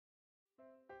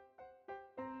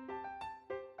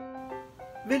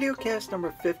Videocast number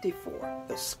 54,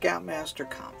 the ScoutMaster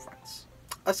Conference.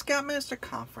 A ScoutMaster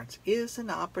Conference is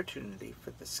an opportunity for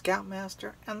the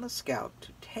Scoutmaster and the Scout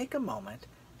to take a moment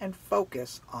and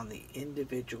focus on the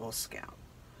individual Scout.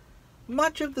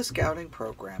 Much of the Scouting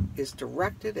program is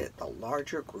directed at the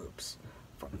larger groups,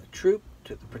 from the troop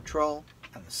to the patrol,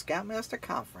 and the ScoutMaster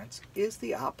Conference is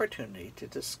the opportunity to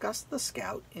discuss the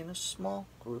Scout in a small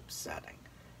group setting,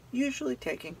 usually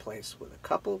taking place with a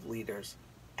couple of leaders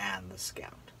and the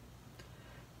Scout.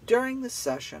 During this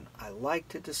session, I like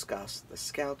to discuss the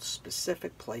Scout's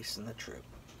specific place in the troop,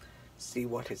 see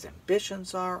what his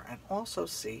ambitions are, and also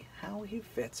see how he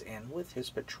fits in with his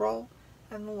patrol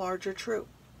and the larger troop.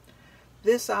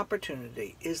 This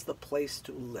opportunity is the place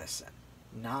to listen,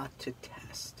 not to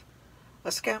test. A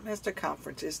ScoutMaster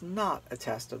Conference is not a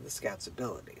test of the Scout's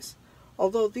abilities,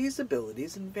 although these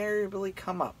abilities invariably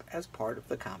come up as part of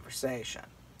the conversation.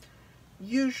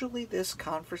 Usually this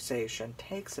conversation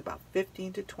takes about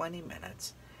 15 to 20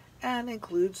 minutes and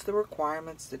includes the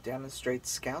requirements to demonstrate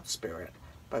Scout spirit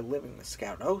by living the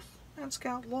Scout Oath and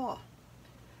Scout Law.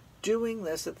 Doing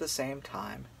this at the same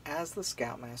time as the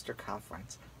ScoutMaster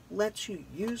Conference lets you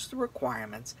use the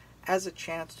requirements as a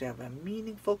chance to have a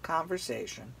meaningful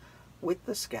conversation with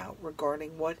the Scout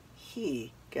regarding what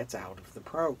he gets out of the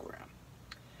program.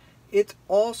 It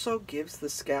also gives the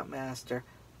Scoutmaster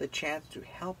the chance to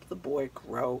help the boy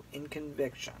grow in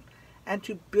conviction and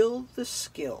to build the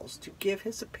skills to give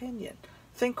his opinion,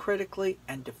 think critically,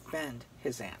 and defend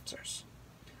his answers.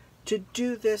 To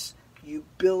do this, you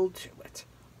build to it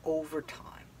over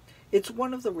time. It's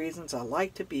one of the reasons I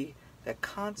like to be the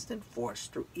constant force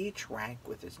through each rank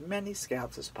with as many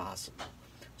Scouts as possible,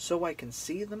 so I can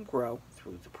see them grow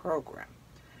through the program.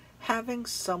 Having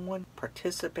someone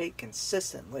participate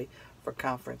consistently for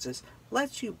conferences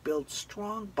lets you build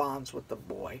strong bonds with the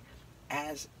boy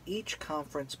as each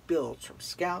conference builds from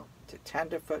Scout to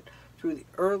Tenderfoot through the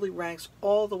early ranks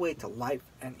all the way to Life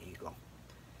and Eagle.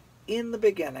 In the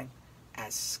beginning,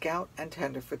 as Scout and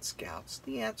Tenderfoot Scouts,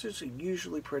 the answers are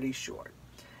usually pretty short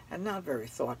and not very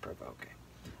thought-provoking.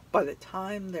 By the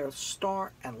time they're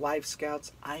Star and Life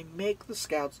Scouts, I make the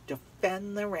Scouts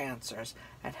defend their answers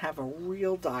and have a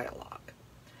real dialogue.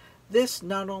 This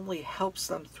not only helps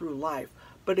them through life,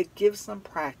 but it gives them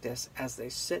practice as they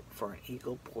sit for an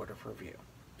Eagle Board of Review.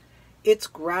 It's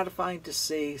gratifying to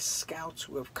see Scouts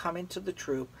who have come into the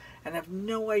troop and have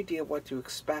no idea what to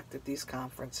expect at these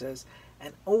conferences,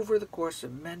 and over the course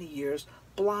of many years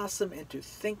blossom into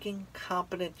thinking,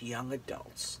 competent young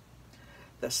adults.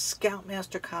 The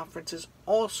ScoutMaster Conference is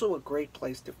also a great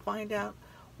place to find out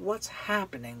what's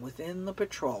happening within the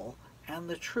patrol and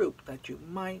the troop that you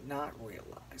might not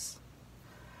realize.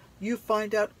 You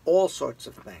find out all sorts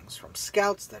of things, from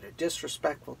Scouts that are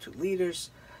disrespectful to leaders,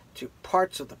 to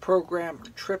parts of the program or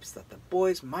trips that the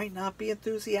boys might not be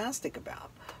enthusiastic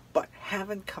about, but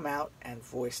haven't come out and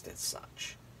voiced as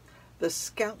such. The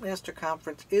ScoutMaster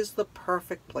Conference is the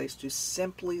perfect place to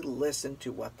simply listen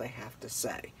to what they have to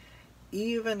say,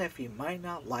 even if you might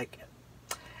not like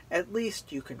it. At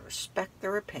least you can respect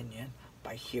their opinion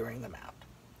by hearing them out.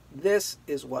 This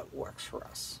is what works for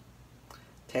us.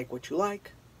 Take what you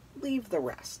like, leave the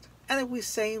rest. And if we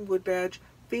say in Woodbadge,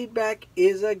 feedback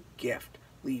is a gift.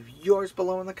 Leave yours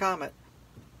below in the comment.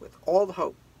 With all the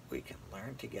hope we can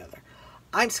learn together.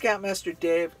 I'm Scoutmaster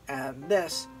Dave, and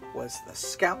this was the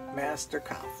ScoutMaster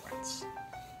Conference.